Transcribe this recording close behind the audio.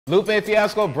Lupe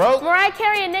Fiasco broke? Mariah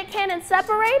Carey and Nick Cannon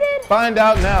separated? Find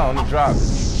out now on the drop.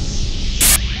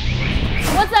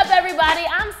 What's up, everybody?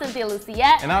 I'm Cynthia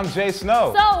LuCiette. And I'm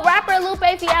J.Snow. So, rapper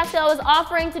Lupe Fiasco is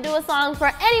offering to do a song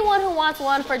for anyone who wants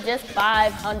one for just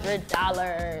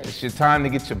 $500. It's your time to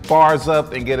get your bars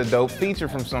up and get a dope feature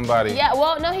from somebody. Yeah,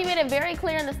 well, no, he made it very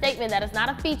clear in the statement that it's not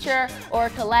a feature or a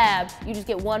collab. You just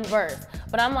get one verse.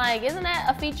 But I'm like, isn't that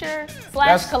a feature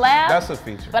slash collab? That's a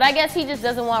feature. But I guess he just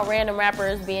doesn't want random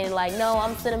rappers being like, no,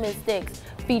 I'm Cinnamon Sticks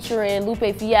featuring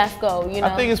Lupe Fiasco, you know?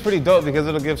 I think it's pretty dope because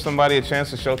it'll give somebody a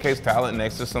chance to showcase talent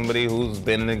next to somebody who's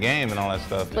been in the game and all that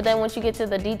stuff. But then once you get to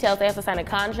the details, they have to sign a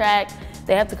contract,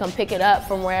 they have to come pick it up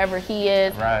from wherever he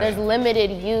is. Right. There's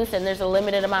limited use and there's a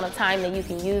limited amount of time that you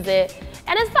can use it.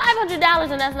 And it's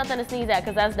 $500 and that's nothing to sneeze at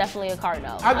because that's definitely a card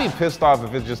no. I'd be pissed off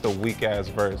if it's just a weak ass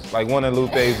verse. Like one of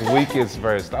Lupe's weakest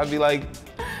verse. I'd be like,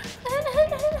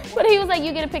 but he was like,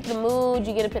 you get to pick the mood,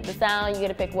 you get to pick the sound, you get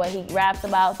to pick what he raps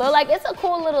about. So like, it's a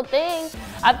cool little thing.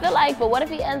 I feel like, but what if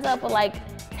he ends up with like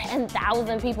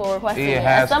 10,000 people requesting it?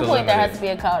 At some point, there has to be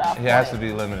a cutoff. It has to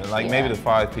be limited, like maybe to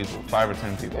 5 people, 5 or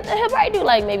 10 people. He'll probably do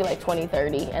like maybe like 20,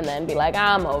 30, and then be like,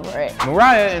 I'm over it.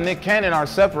 Mariah and Nick Cannon are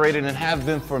separated and have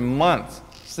been for months.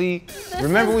 See,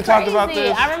 remember we talked about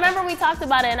this? I remember we talked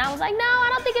about it and I was like, no,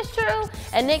 I don't think it's true.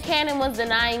 And Nick Cannon was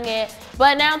denying it.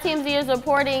 But now TMZ is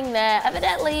reporting that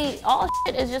evidently all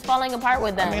shit is just falling apart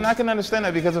with them. I mean, I can understand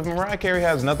that because if Mariah Carey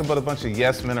has nothing but a bunch of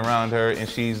yes men around her and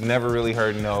she's never really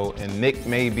heard no, and Nick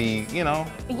may be, you know.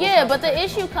 Yeah, but the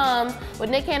issue comes with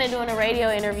Nick Cannon doing a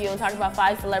radio interview and talking about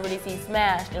 5 celebrities he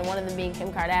smashed, and one of them being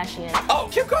Kim Kardashian. Oh,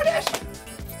 Kim Kardashian.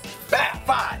 Bad,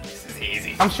 fine. This is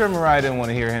easy. I'm sure Mariah didn't want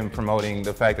to hear him promoting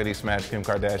the fact that he smashed Kim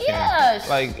Kardashian. Yes.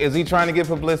 Like, is he trying to get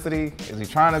publicity? Is he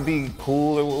trying to be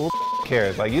cool? Or who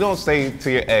cares? Like, you don't say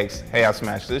to your ex, hey, I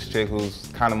smashed this chick who's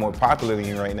kind of more popular than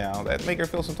you right now. That make her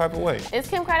feel some type of way. Is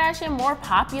Kim Kardashian more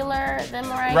popular than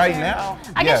Mariah Right Carey? now?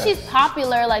 I guess she's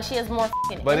popular, like she has more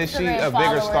But is she a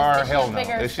bigger star? Hell no.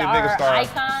 Is she a bigger star?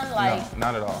 Icon? Like, no,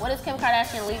 not at all. What is Kim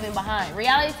Kardashian leaving behind?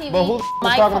 Reality TV? But who's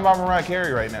talking about Mariah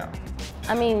Carey right now?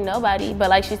 I mean, nobody, but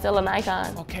like she's still an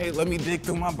icon. Okay, let me dig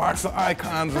through my box of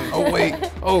icons and oh wait,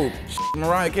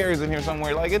 Mariah Carey's in here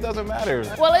somewhere. Like, it doesn't matter.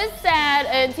 Well, it's sad,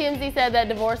 and TMZ said that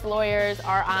divorce lawyers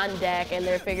are on deck and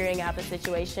they're figuring out the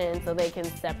situation so they can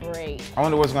separate. I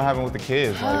wonder what's gonna happen with the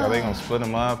kids. Like, are they gonna split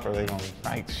them up? Are they gonna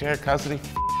like share custody?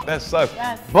 That sucks.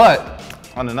 Yes. But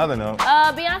on another note,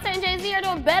 Beyonce and Jay-Z are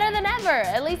doing better than ever,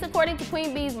 at least according to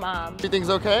Queen Bee's mom. Everything's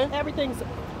okay? Everything's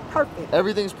perfect.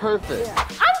 Everything's perfect. Yeah.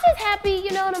 I'm just happy,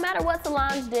 you know, no matter what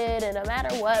Solange did and no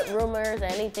matter what rumors or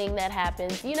anything that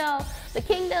happens, you know, the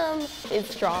kingdom is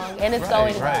strong and it's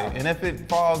going well. And if it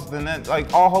falls, then that,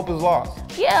 like, all hope is lost.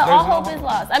 Yeah, all hope is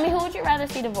lost. I mean, who would you rather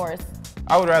see divorced?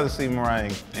 I would rather see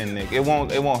Mariah and Nick. It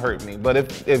won't hurt me. But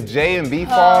if J and B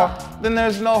fall, then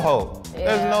there's no hope.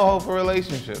 Yeah. There's no hope for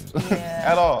relationships Yeah.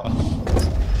 at all.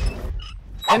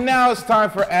 And now it's time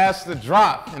for Ask the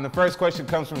Drop. And the first question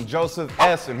comes from Joseph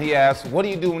S. And he asks, what do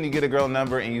you do when you get a girl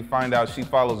number and you find out she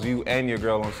follows you and your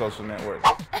girl on social networks?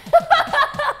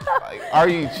 Like, are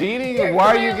you cheating?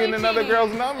 Why are you getting another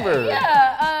girl's number?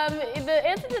 Yeah, the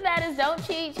answer to that is don't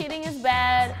cheat. Cheating is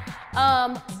bad.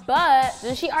 But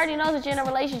she already knows that you're in a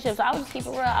relationship, so I would just keep it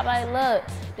real. I'm like, look,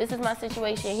 this is my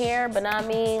situation here, but I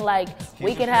mean, like,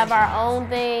 we could have our own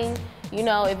thing. You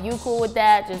know, if you cool with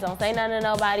that, just don't say nothing to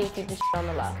nobody. Keep this shit on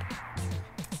the low.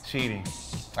 Cheating.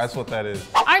 That's what that is.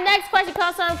 Our next question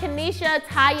comes from Kanisha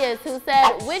Tyus, who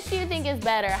said, which do you think is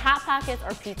better, Hot Pockets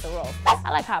or pizza rolls? I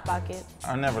like Hot Pockets.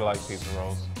 I never liked pizza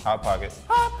rolls. Hot Pocket.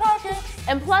 Hot Pockets.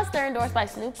 And plus, they're endorsed by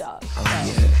Snoop Dogg.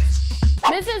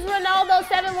 Mrs. Ronaldo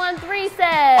 713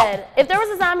 said, if there was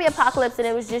a zombie apocalypse and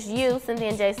it was just you, Cynthia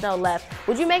and J.Snow left,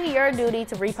 would you make it your duty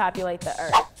to repopulate the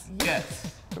earth? Yes.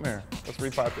 Come here. Let's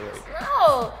repopulate.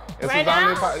 No. It's right a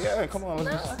zombie now? Yeah, come on.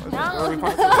 Let's just No.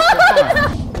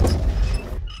 repopulate.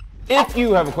 If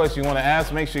you have a question you want to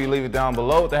ask, make sure you leave it down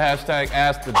below with the hashtag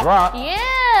 #AskTheDrop.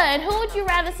 Yeah, and who would you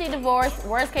rather see divorced?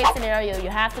 Worst case scenario, you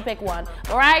have to pick one.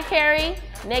 Mariah Carey,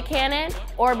 Nick Cannon,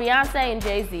 or Beyonce and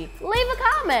Jay-Z? Leave a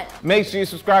comment. Make sure you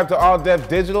subscribe to All Def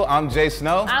Digital. I'm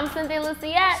J.Snow. I'm Cynthia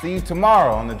LuCiette. See you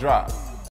tomorrow on The Drop.